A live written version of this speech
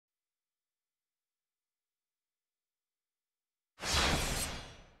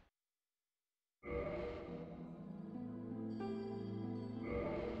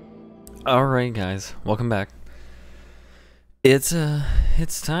All right, guys, welcome back. It's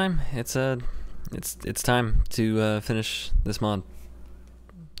time. It's time to finish this mod.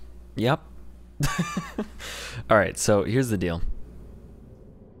 Yep. All right, so here's the deal.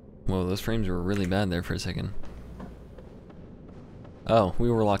 Whoa, those frames were really bad there for a second. Oh,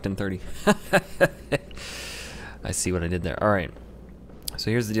 we were locked in 30. I see what I did there. All right. So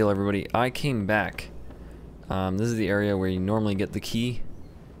here's the deal, everybody. I came back. This is the area where you normally get the key,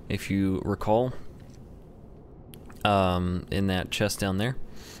 if you recall. In that chest down there,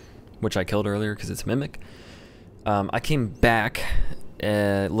 which I killed earlier because it's a mimic. I came back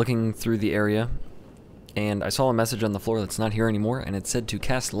looking through the area, and I saw a message on the floor that's not here anymore, and it said to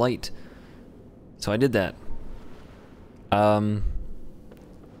cast light. So I did that.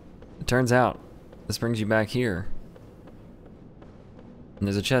 It turns out this brings you back here. And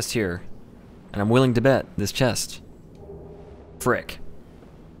there's a chest here. And I'm willing to bet this chest. Frick.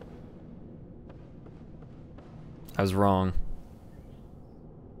 I was wrong.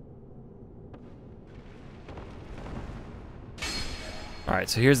 Alright,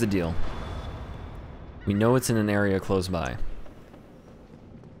 so here's the deal. We know it's in an area close by.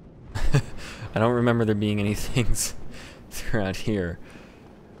 I don't remember there being any things throughout here.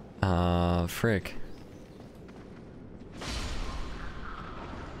 Frick.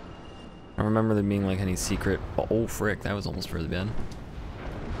 I don't remember there being like any secret. Oh, frick, that was almost really bad.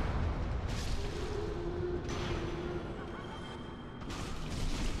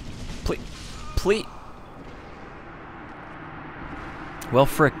 Please. Well,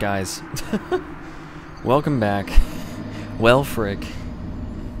 frick, guys. Welcome back. Well, frick.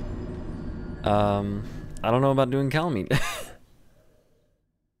 I don't know about doing Calamite.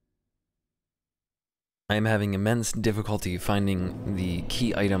 I am having immense difficulty finding the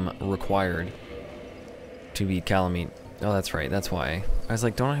key item required to beat Calamite. Oh, that's right. That's why. I was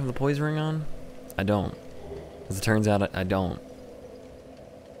like, don't I have the poise ring on? I don't. As it turns out, I don't.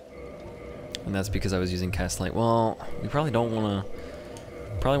 And that's because I was using cast light. Well, we probably don't want to.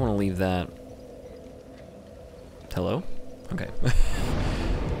 Probably want to leave that. Hello? Okay.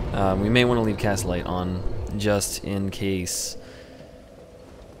 We may want to leave cast light on just in case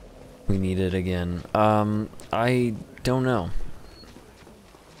we need it again. I don't know.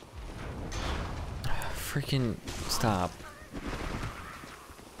 Freaking stop.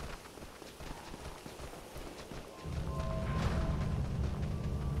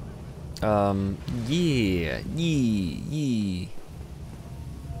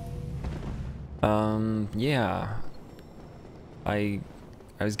 Yeah. I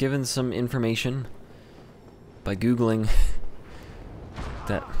was given some information by Googling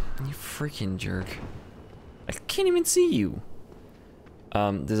that... You freaking jerk. I can't even see you.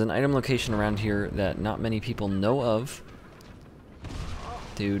 There's an item location around here that not many people know of.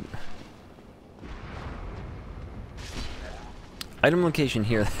 Dude. Item location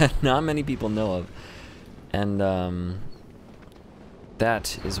here that not many people know of. And,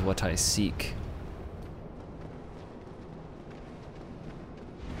 that is what I seek.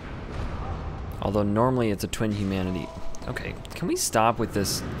 Although normally it's a twin humanity. Okay, can we stop with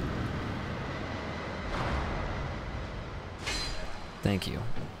this? Thank you.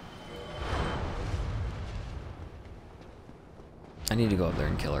 I need to go up there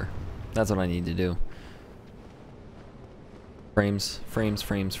and kill her. That's what I need to do. Frames. Frames.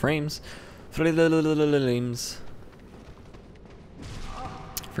 Forgot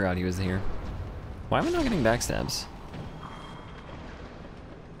he was here. Why am I not getting backstabs?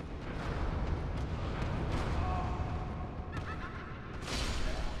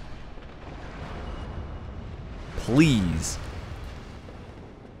 Please.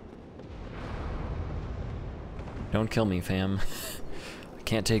 Don't kill me, fam. I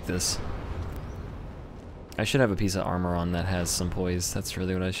can't take this. I should have a piece of armor on that has some poise. That's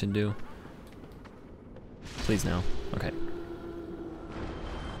really what I should do. Please no. Okay.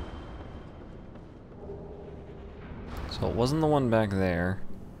 So it wasn't the one back there.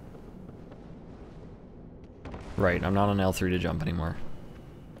 Right, I'm not on L3 to jump anymore.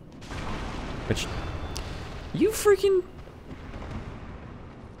 Which... You freaking...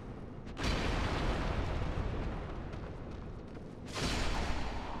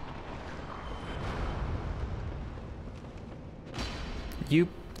 You...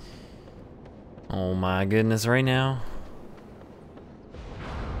 Oh my goodness, right now?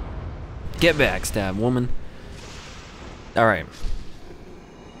 Get back, stab, woman. Alright.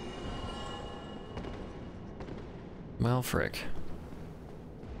 Well, frick.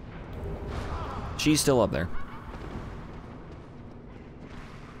 She's still up there.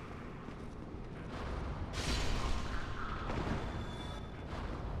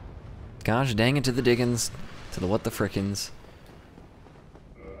 Gosh dang it to the diggins. To the what the frickins.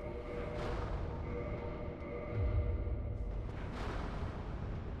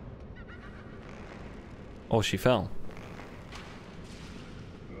 Oh, she fell.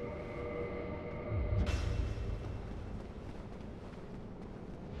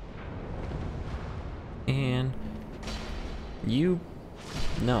 And you...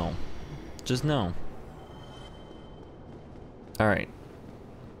 No. Just no. Alright.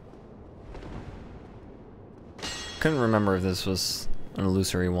 Couldn't remember if this was an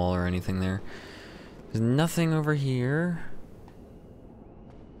illusory wall or anything there. There's nothing over here.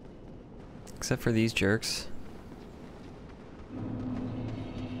 Except for these jerks.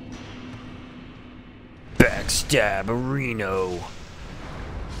 Backstab-a-reno.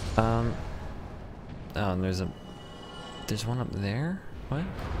 Oh, and there's one up there? What?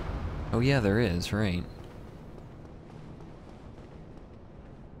 Oh yeah, there is, right.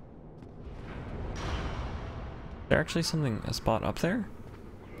 Is there actually a spot up there?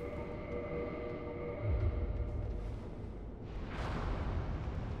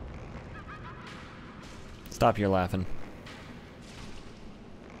 Stop your laughing.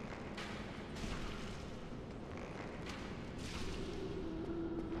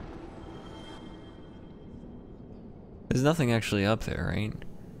 There's nothing actually up there, right?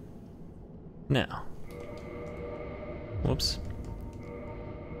 No. Whoops.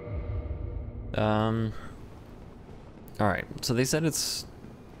 Alright, so they said it's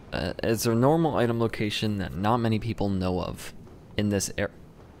a normal item location that not many people know of in this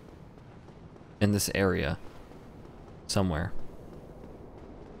area somewhere.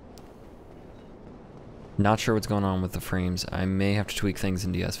 Not sure what's going on with the frames. I may have to tweak things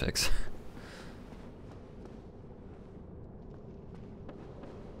in DSFix.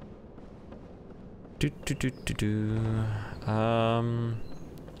 I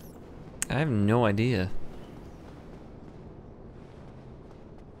have no idea.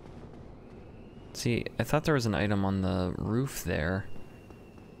 See, I thought there was an item on the roof there,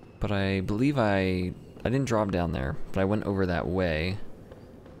 but I believe I didn't drop down there, but I went over that way.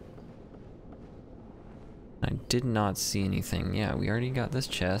 I did not see anything. Yeah, we already got this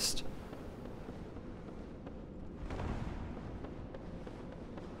chest.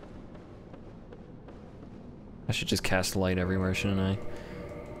 I should just cast light everywhere, shouldn't I?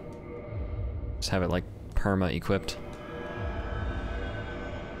 Just have it like perma equipped.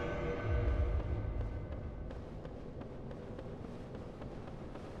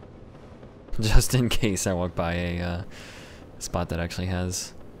 Just in case I walk by a spot that actually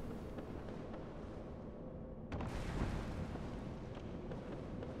has.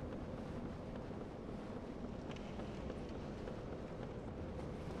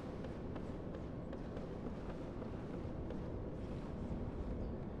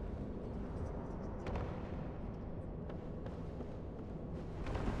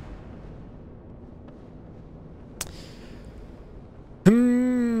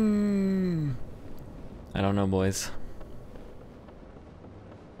 I don't know, boys.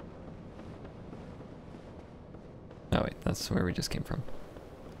 Oh wait, that's where we just came from.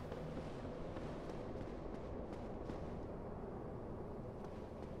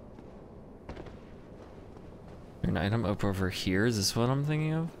 An item up over here? Is this what I'm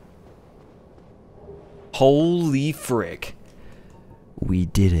thinking of? Holy frick. We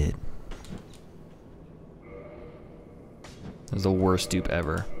did it. That was the worst dupe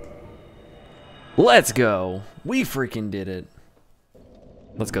ever. Let's go! We freaking did it.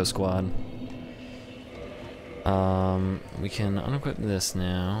 Let's go, squad. We can unequip this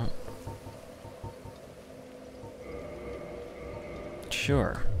now.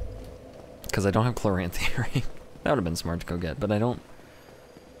 Sure. Because I don't have chloranthy. That would have been smart to go get, but I don't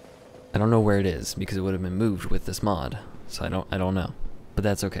know where it is because it would have been moved with this mod. So I don't know. But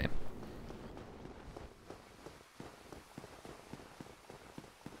that's okay.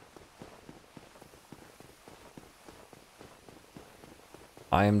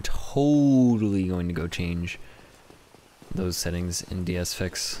 I am totally going to go change those settings in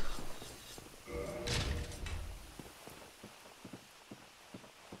DSFix.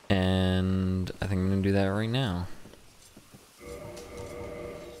 And I think I'm going to do that right now.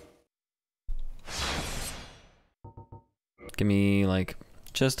 Give me like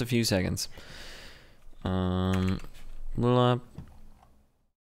just a few seconds. Blah blah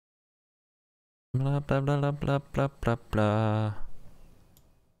blah blah blah blah blah blah blah.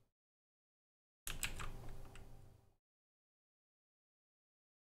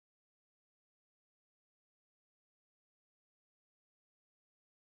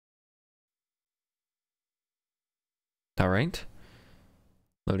 All right.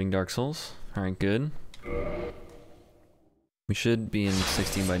 Loading Dark Souls. Alright, good. We should be in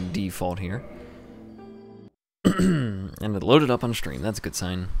 16 by default here. And it loaded up on stream. That's a good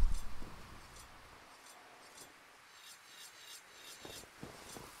sign.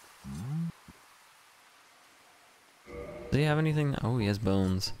 Does he have anything? Oh, he has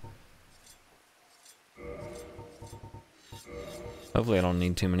bones. Hopefully I don't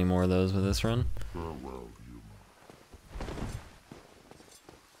need too many more of those with this run.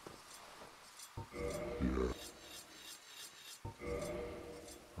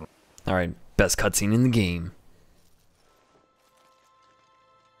 Alright, best cutscene in the game.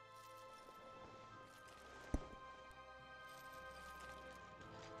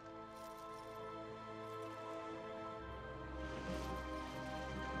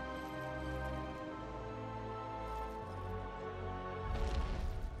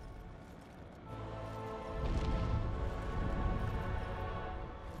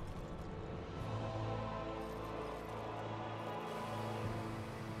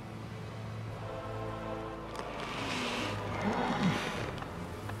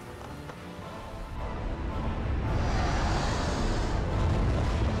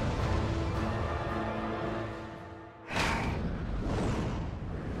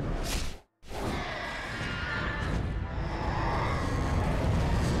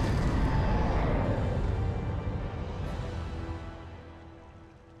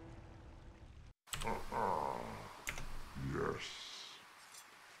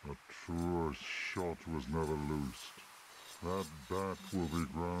 True's shot was never loosed. That bat will be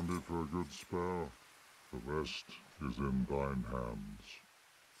grounded for a good spell. The rest is in thine hands.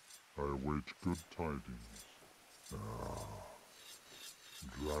 I await good tidings. Ah,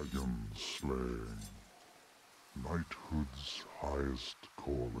 dragon slaying. Knighthood's highest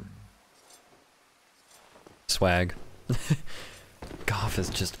calling. Swag. Goff is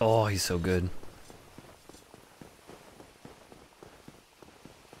just, oh, he's so good.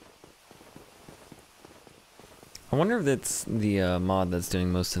 I wonder if it's the mod that's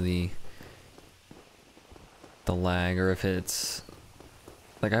doing most of the lag, or if it's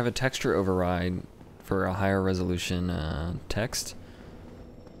like I have a texture override for a higher resolution text.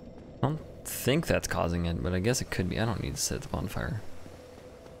 I don't think that's causing it, but I guess it could be. I don't need to set the bonfire.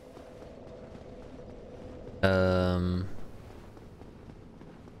 I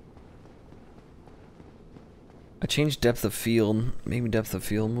changed depth of field. Maybe depth of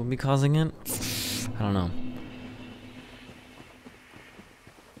field will be causing it. I don't know.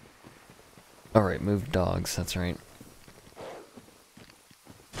 Alright, move dogs, that's right.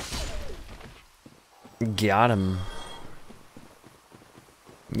 Got him.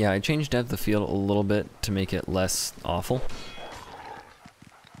 Yeah, I changed depth of field a little bit to make it less awful.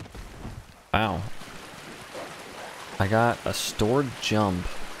 Wow. I got a stored jump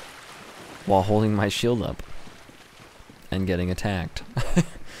while holding my shield up and getting attacked.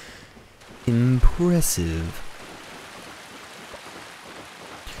 Impressive.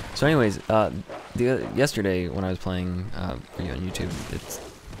 So anyways, yesterday when I was playing for you on YouTube,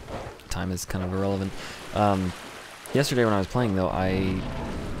 time is kind of irrelevant. Yesterday when I was playing though, I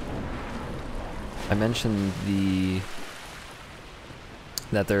mentioned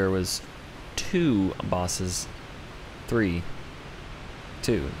that there was two bosses left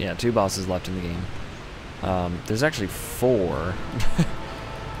in the game. There's actually 4.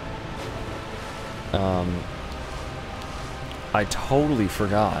 I totally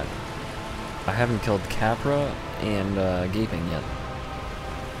forgot. I haven't killed Capra and Gaping yet.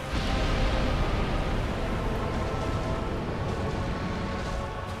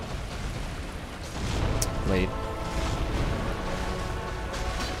 Wait.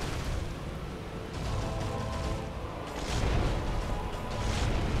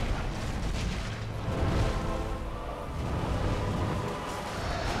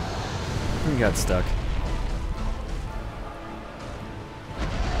 We got stuck.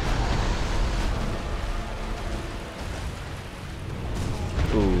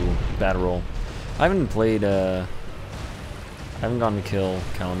 Ooh, bad roll. I haven't played, I haven't gone to kill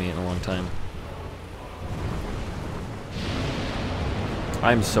Calamite in a long time.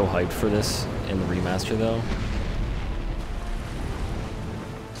 I'm so hyped for this in the remaster though.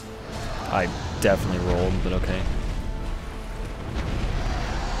 I definitely rolled, but okay.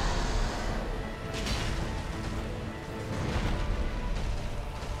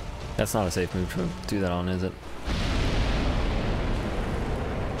 That's not a safe move to do that on, is it?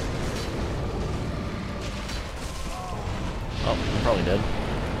 Oh, I'm probably dead.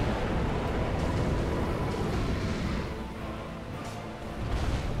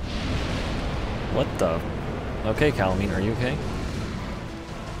 What the? Okay, Calamine, are you okay?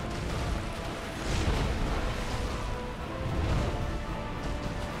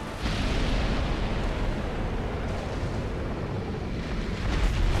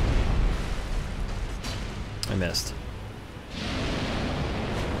 missed.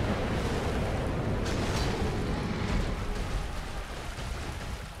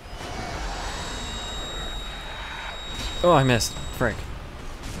 Oh, I missed. Frick.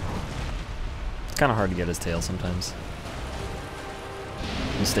 It's kind of hard to get his tail sometimes.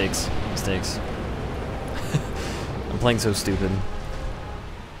 Mistakes. Mistakes. I'm playing so stupid.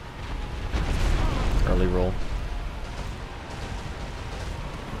 Early roll.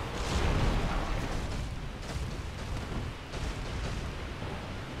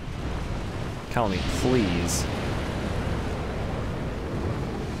 Calmy, please.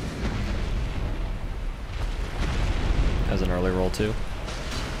 Has an early roll too.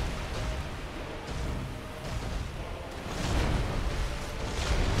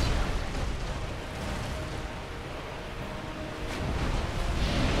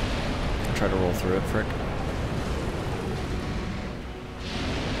 I'll try to roll through it, frick.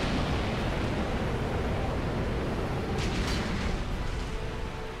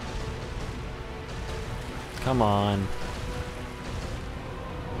 Come on.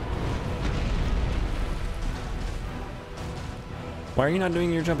 Why are you not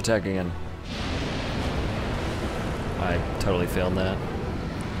doing your jump attack again? I totally failed that.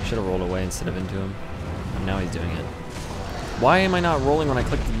 Should have rolled away instead of into him. And now he's doing it. Why am I not rolling when I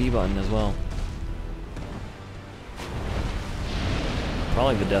click the B button as well?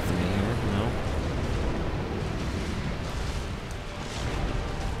 Probably the death of me here,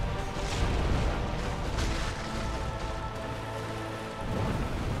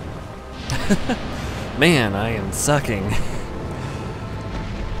 no? Man, I am sucking.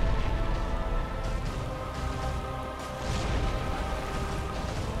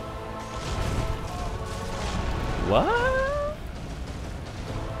 What?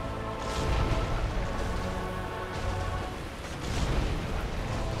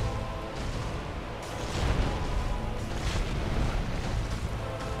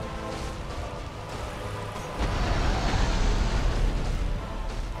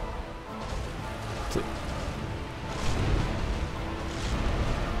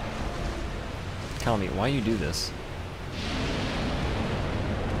 Tell me, why you do this?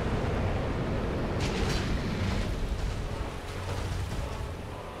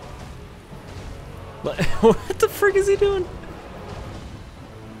 What the frick is he doing?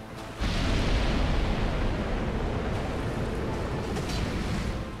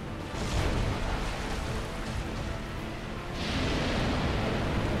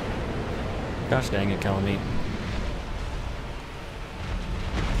 Gosh dang it, Calamite.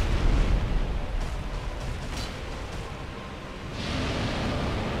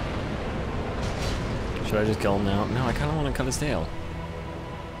 Should I just kill him now? No, I kind of want to cut his tail.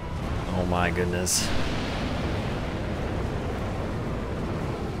 Oh my goodness.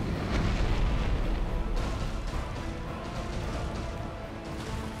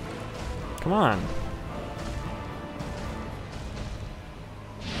 Come on.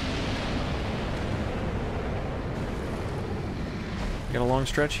 You got a long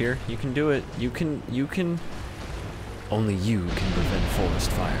stretch here. You can do it. You can. Only you can prevent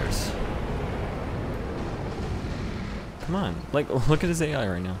forest fires. Come on. Like, look at his AI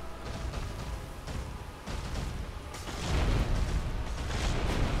right now.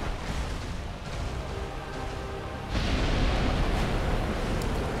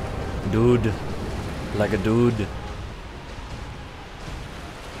 Dude. Like a dude.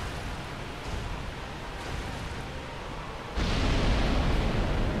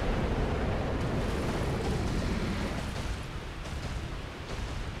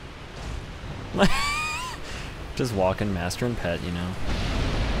 Just walking master and pet, you know.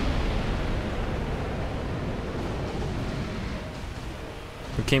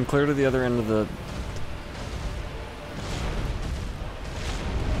 We came clear to the other end of the...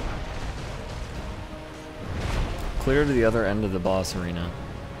 Clear to the other end of the boss arena.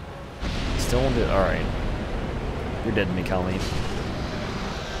 Still won't do it. Alright. You're dead to me, Calamite.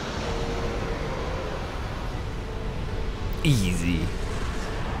 Easy.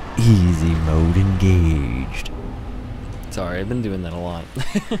 Easy mode engaged. Sorry, I've been doing that a lot.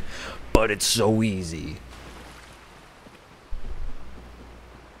 But it's so easy.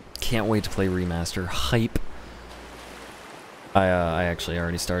 Can't wait to play Remaster. Hype. I actually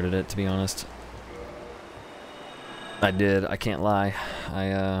already started it, to be honest. I did, I can't lie.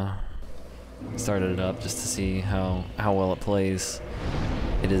 I started it up just to see how well it plays.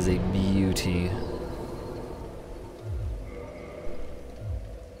 It is a beauty.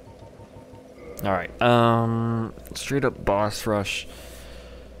 Alright, straight up boss rush.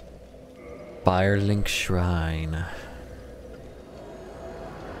 Firelink Shrine.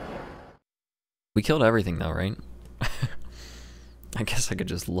 We killed everything though, right? I guess I could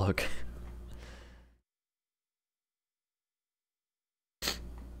just look.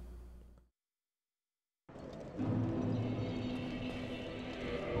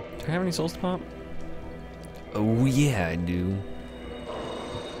 Do I have any souls to pop? Oh yeah, I do.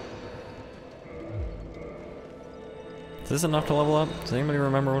 Is this enough to level up? Does anybody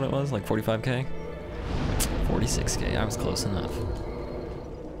remember what it was? Like 45k? 46k, I was close enough.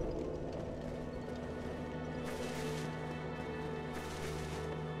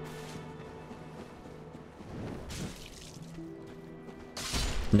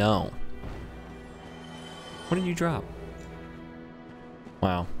 No. What did you drop?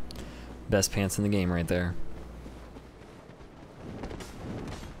 Wow. Best pants in the game right there.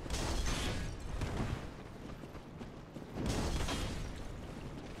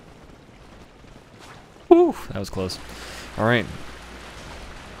 Woo, that was close. Alright.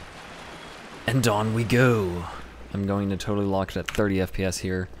 And on we go. I'm going to totally lock it at 30 FPS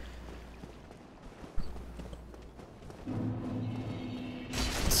here.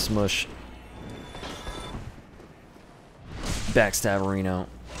 Smush. Backstab Reno.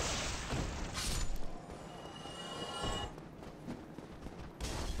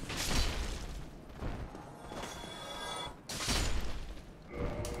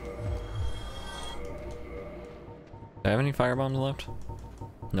 Do I have any firebombs left?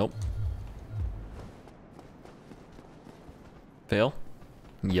 Nope. Fail?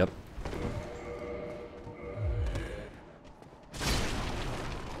 Yep.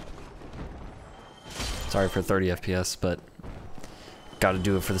 Sorry for 30 FPS, but gotta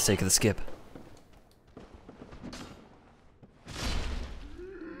do it for the sake of the skip.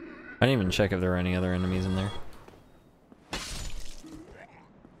 I didn't even check if there were any other enemies in there.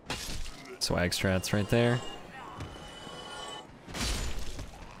 Swag strats right there.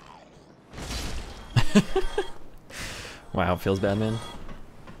 Wow, feels bad, man.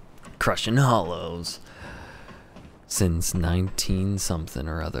 Crushing hollows. Since 19 something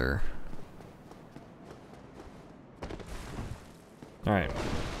or other. Alright.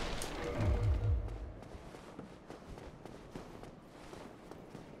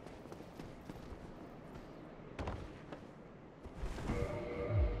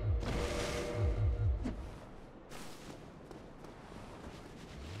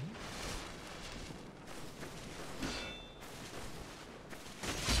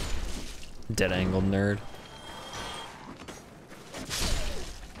 Dead angled nerd.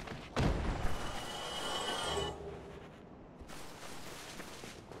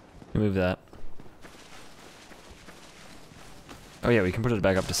 Move that. Oh yeah, we can put it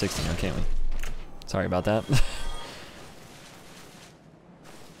back up to 60 now, can't we? Sorry about that.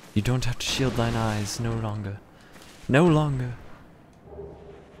 You don't have to shield thine eyes no longer. No longer.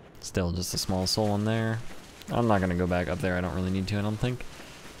 Still just a small soul in there. I'm not gonna go back up there, I don't really need to, I don't think.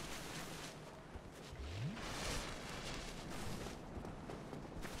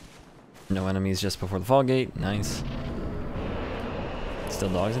 No enemies just before the fall gate, nice. Still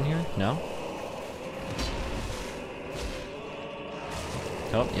dogs in here? No?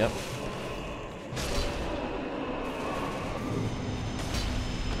 Oh, yep.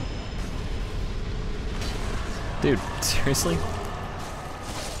 Dude, seriously?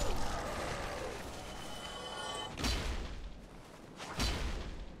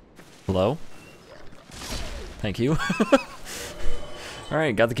 Hello? Thank you.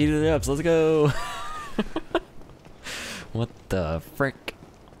 Alright, got the key to the depths, let's go! What the frick?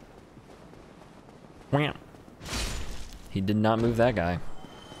 Wham! He did not move that guy.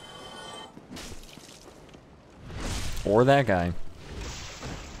 Or that guy.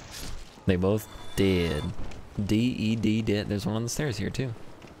 They both did. D-E-D did. There's one on the stairs here too.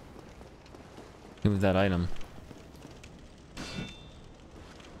 Move that item.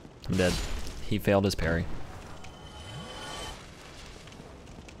 I'm dead. He failed his parry.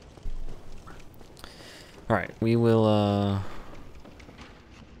 Alright, we will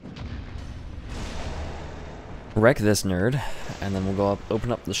wreck this nerd, and then we'll go up,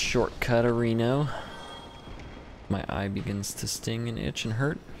 open up the shortcut arena. My eye begins to sting and itch and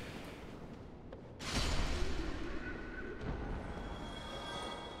hurt.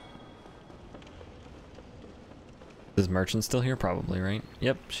 Is Merchant still here? Probably, right?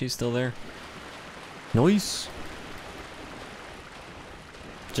 Yep, she's still there. Nice!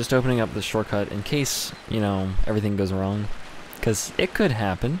 Just opening up the shortcut in case, you know, everything goes wrong. Because it could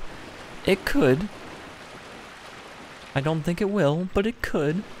happen. It could. I don't think it will, but it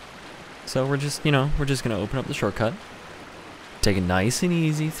could. So we're just, you know, we're just gonna open up the shortcut. Take it nice and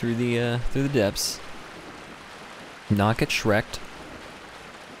easy through the depths. Not get Shrek'd.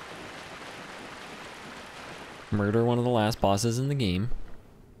 Murder one of the last bosses in the game.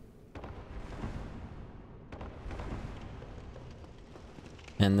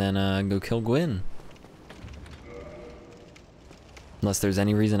 And then go kill Gwyn. Unless there's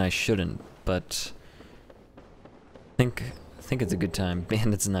any reason I shouldn't, but I think it's a good time.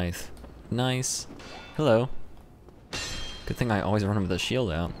 Bandit's knife. Nice. Hello. Good thing I always run with a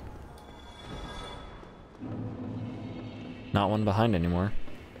shield out. Not one behind anymore.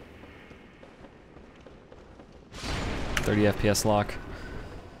 30 FPS lock.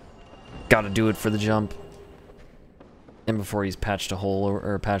 Gotta do it for the jump. And before he's patched a hole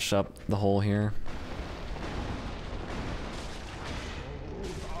or patched up the hole here.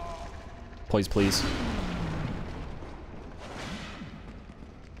 Please, please.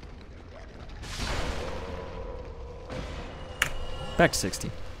 Back to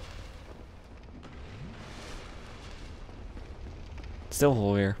 60. Still a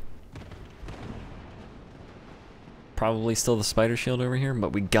hole here. Probably still the spider shield over here,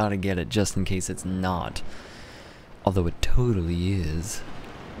 but we gotta get it just in case it's not. Although it totally is.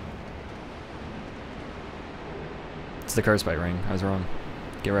 It's the curse bite ring. I was wrong.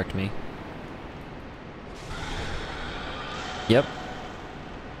 Get wrecked me. Yep.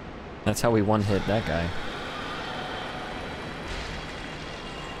 That's how we one-hit that guy.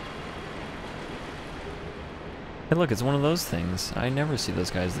 Hey look, it's one of those things. I never see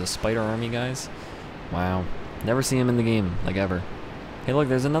those guys, the spider army guys. Wow. Never see him in the game, like ever. Hey look,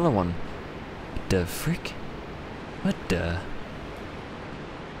 there's another one. What the frick? What the?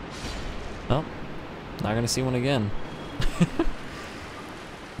 Oh, not gonna see one again.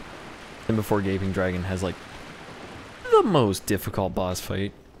 And before Gaping Dragon has like the most difficult boss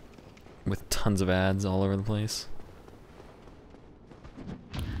fight with tons of ads all over the place.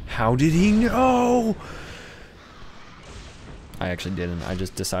 How did he know? I actually didn't. I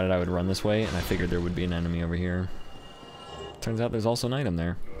just decided I would run this way, and I figured there would be an enemy over here. Turns out there's also an item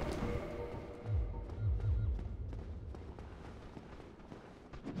there.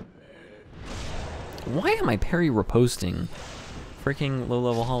 Why am I parry riposting freaking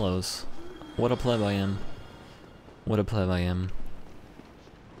low-level hollows? What a pleb I am. What a pleb I am.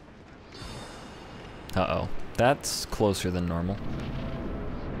 Uh-oh. That's closer than normal.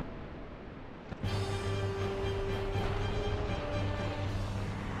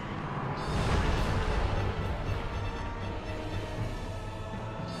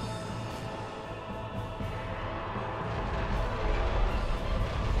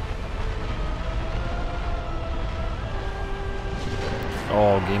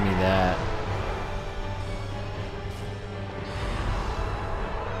 Oh, give me that.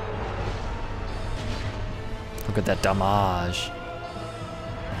 Look at that damage.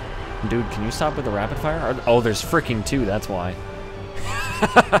 Dude, can you stop with the rapid fire? Oh, there's freaking two, that's why.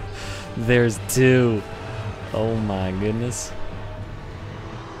 There's two. Oh my goodness.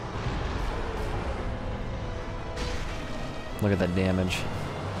 Look at that damage.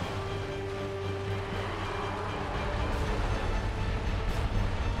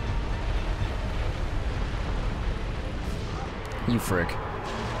 You frick.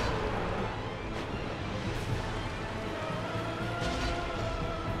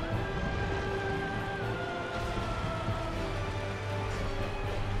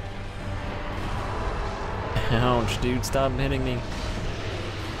 Ouch, dude, stop hitting me.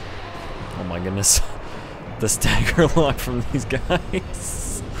 Oh my goodness. The stagger lock from these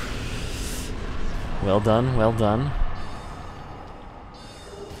guys. Well done, well done.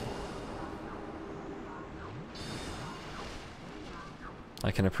 I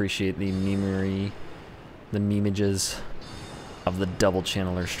can appreciate the memery, the memages of the double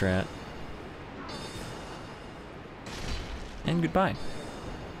channeler strat. And goodbye.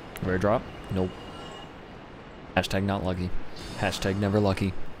 Rare drop? Nope. Hashtag not lucky. Hashtag never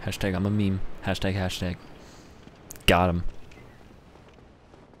lucky. Hashtag I'm a meme. Hashtag hashtag. Got him.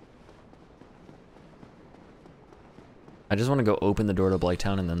 I just want to go open the door to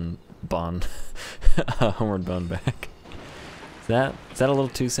Blighttown and then bond. Homeward bound back. Is that a little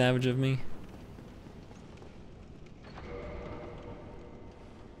too savage of me?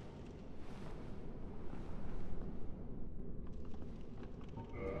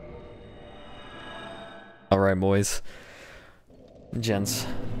 Alright, boys. Gents.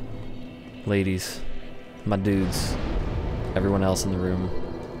 Ladies. My dudes. Everyone else in the room.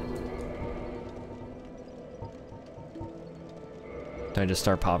 Do I just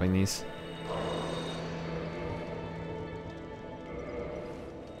start popping these?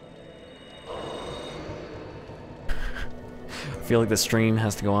 I feel like the stream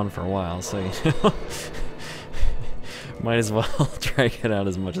has to go on for a while, so you know, might as well drag it out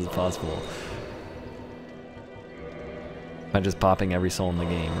as much as possible. By just popping every soul in the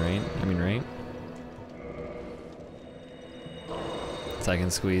game, right? I mean, right? So I can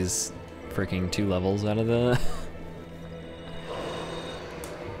squeeze freaking 2 levels out of the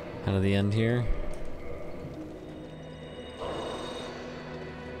out of the end here.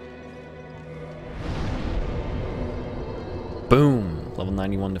 Boom! Level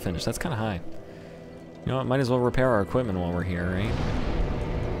 91 to finish. That's kind of high. You know what? Might as well repair our equipment while we're here, right?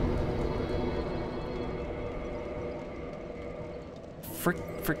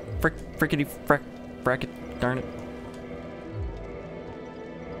 Frickety frack, bracket, darn it.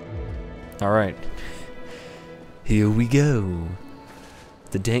 Alright. Here we go.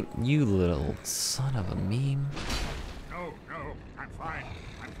 The dank, you little son of a meme. No, I'm fine.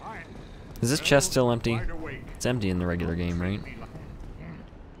 Is this chest still empty? It's empty in the regular game, right?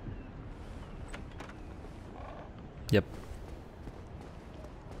 Yep.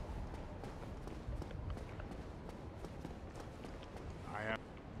 I am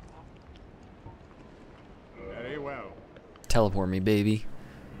very well. Teleport me, baby.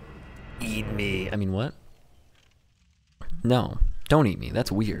 Eat me. I mean, what? No. Don't eat me.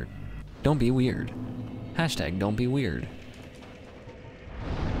 That's weird. Don't be weird. Hashtag don't be weird.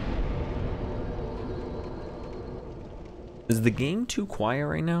 Is the game too quiet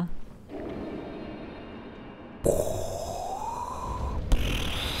right now?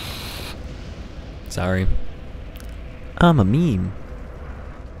 Sorry. I'm a meme.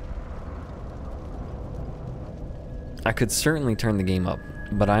 I could certainly turn the game up,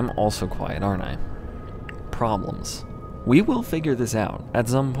 but I'm also quiet, aren't I? Problems. We will figure this out. At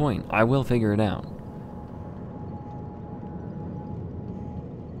some point, I will figure it out.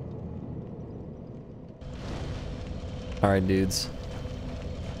 Alright, dudes.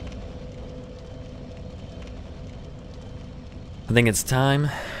 I think it's time.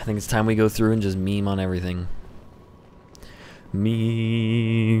 I think it's time we go through and just meme on everything.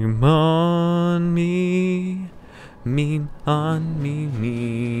 Meme on me. Meme on me.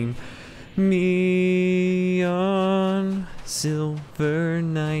 Meme. Me on Silver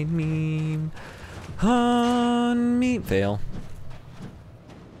Knight. Meme on me. Fail.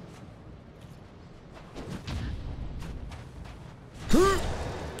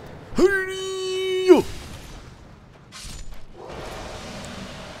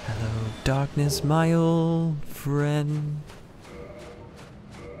 Hello, darkness, my old friend.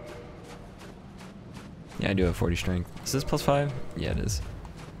 Yeah, I do have 40 strength. Is this +5? Yeah, it is.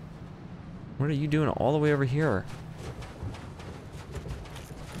 What are you doing all the way over here?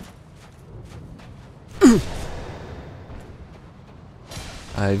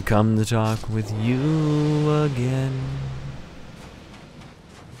 I've come to talk with you again.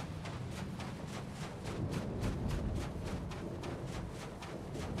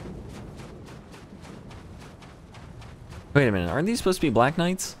 Wait a minute, aren't these supposed to be Black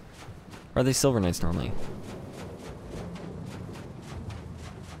Knights? Or are they Silver Knights normally?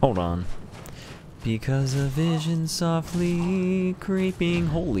 Hold on. Because a vision softly creeping.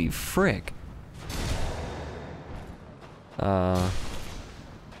 Holy frick.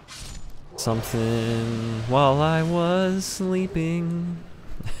 Something while I was sleeping.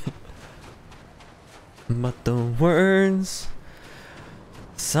 But the words.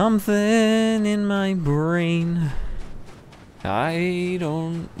 Something in my brain. I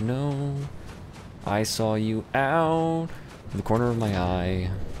don't know. I saw you out of the corner of my eye.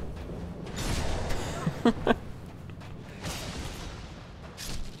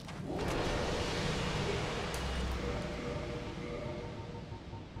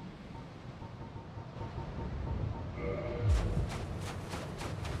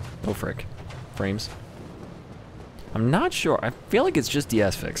 Oh frick. Frames. I'm not sure. I feel like it's just the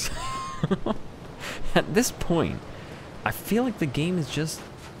S-Fix. At this point, I feel like the game is just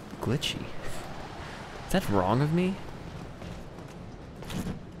glitchy. Is that wrong of me?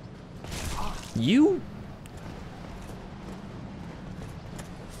 You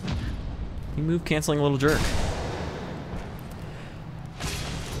move canceling little jerk.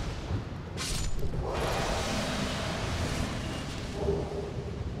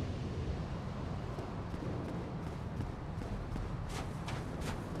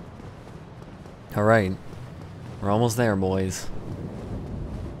 All right. We're almost there, boys.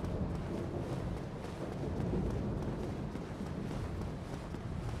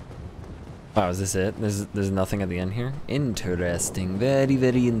 Wow, is this it? There's nothing at the end here? Interesting. Very,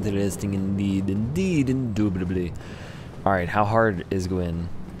 very interesting indeed. Indeed, indubitably. Alright, how hard is Gwyn?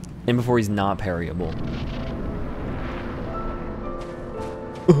 And before he's not parryable.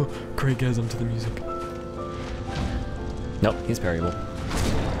 Oh, Craigasm to the music. Nope, he's parryable.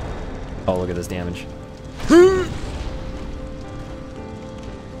 Oh, look at this damage.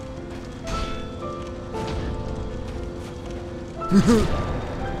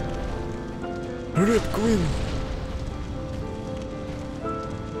 Hurry up, Gwyn.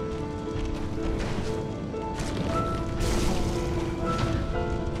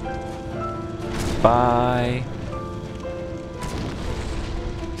 Bye.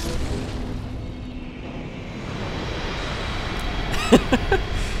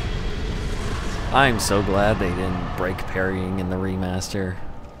 I'm so glad they didn't break parrying in the remaster.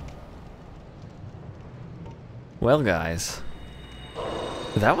 Well, guys,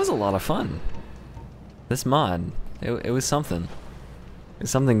 that was a lot of fun. This mod, it was something. It was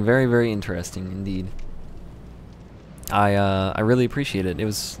something very, very interesting indeed. I really appreciate it. It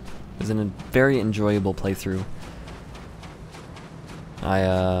was a very enjoyable playthrough.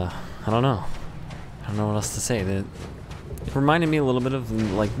 I don't know. I don't know what else to say. It reminded me a little bit of,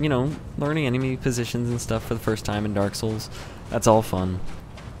 like, you know, learning enemy positions and stuff for the first time in Dark Souls. That's all fun.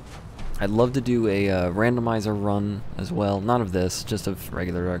 I'd love to do a randomizer run as well. Not of this, just of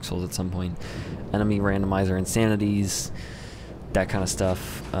regular Dark Souls at some point. Enemy randomizer, insanities, that kind of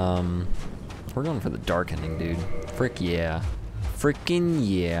stuff. We're going for the dark ending, dude. Frick yeah. Frickin'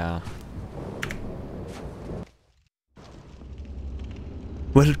 yeah.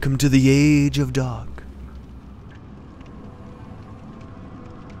 Welcome to the Age of Dark.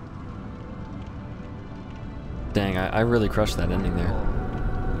 Dang, I really crushed that ending there.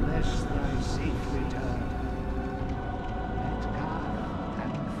 Bless thy safe return. Let Garth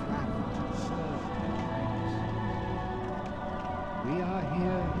and Flammt serve thy grace. We are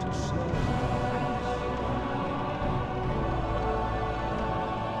here to serve thy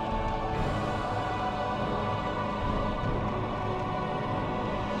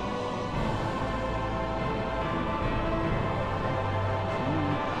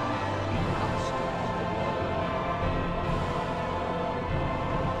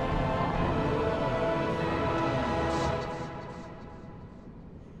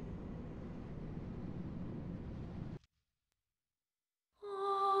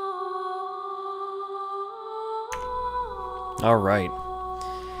Alright.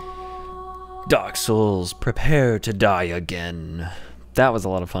 Dark Souls, prepare to die again. That was a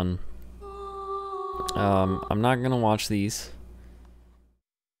lot of fun. I'm not gonna watch these.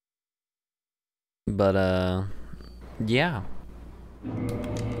 But, yeah.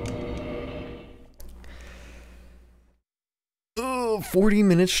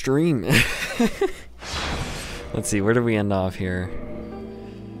 40-minute stream. Let's see, where do we end off here?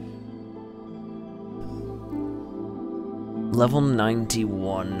 Level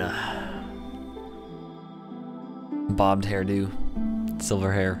 91. Bobbed hairdo.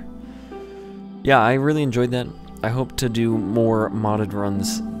 Silver hair. Yeah, I really enjoyed that. I hope to do more modded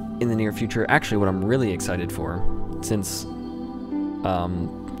runs in the near future. Actually, what I'm really excited for, since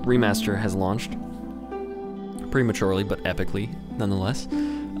Remaster has launched prematurely but epically nonetheless,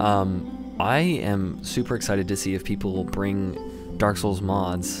 I am super excited to see if people will bring Dark Souls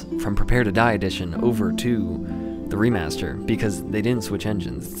mods from Prepare to Die Edition over to the remaster, because they didn't switch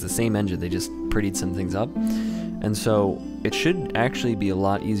engines. It's the same engine, they just prettied some things up. And so it should actually be a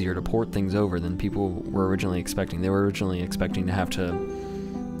lot easier to port things over than people were originally expecting. They were originally expecting to have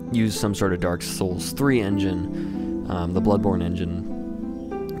to use some sort of Dark Souls 3 engine, the Bloodborne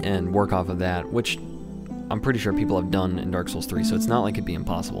engine, and work off of that, which I'm pretty sure people have done in Dark Souls 3, so it's not like it'd be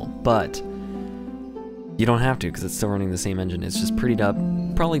impossible. But you don't have to, because it's still running the same engine. It's just prettied up,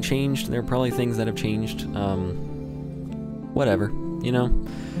 probably changed. There are probably things that have changed. Whatever, you know?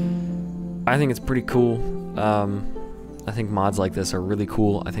 I think it's pretty cool. I think mods like this are really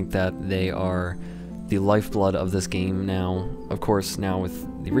cool. I think that they are the lifeblood of this game now. Of course, now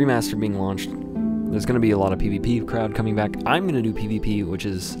with the remaster being launched, there's going to be a lot of PvP crowd coming back. I'm going to do PvP, which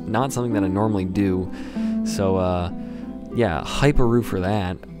is not something that I normally do. So, yeah, hyperoo for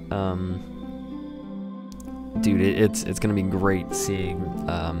that. Dude, it's going to be great seeing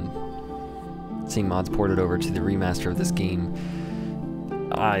mods ported over to the remaster of this game.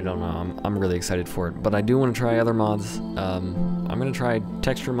 I don't know, I'm really excited for it, but I do want to try other mods. I'm gonna try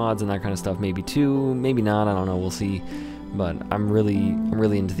texture mods and that kind of stuff, maybe too, maybe not, I don't know, we'll see. But I'm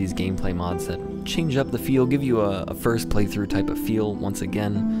really into these gameplay mods that change up the feel, give you a first playthrough type of feel once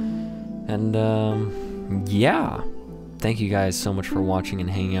again. And yeah, thank you guys so much for watching and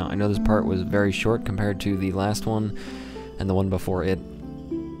hanging out. I know this part was very short compared to the last one and the one before it.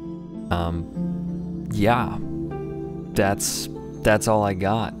 Yeah, that's all I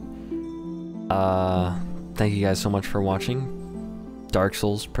got. Thank you guys so much for watching. Dark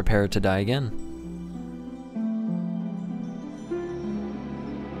Souls, prepare to die again.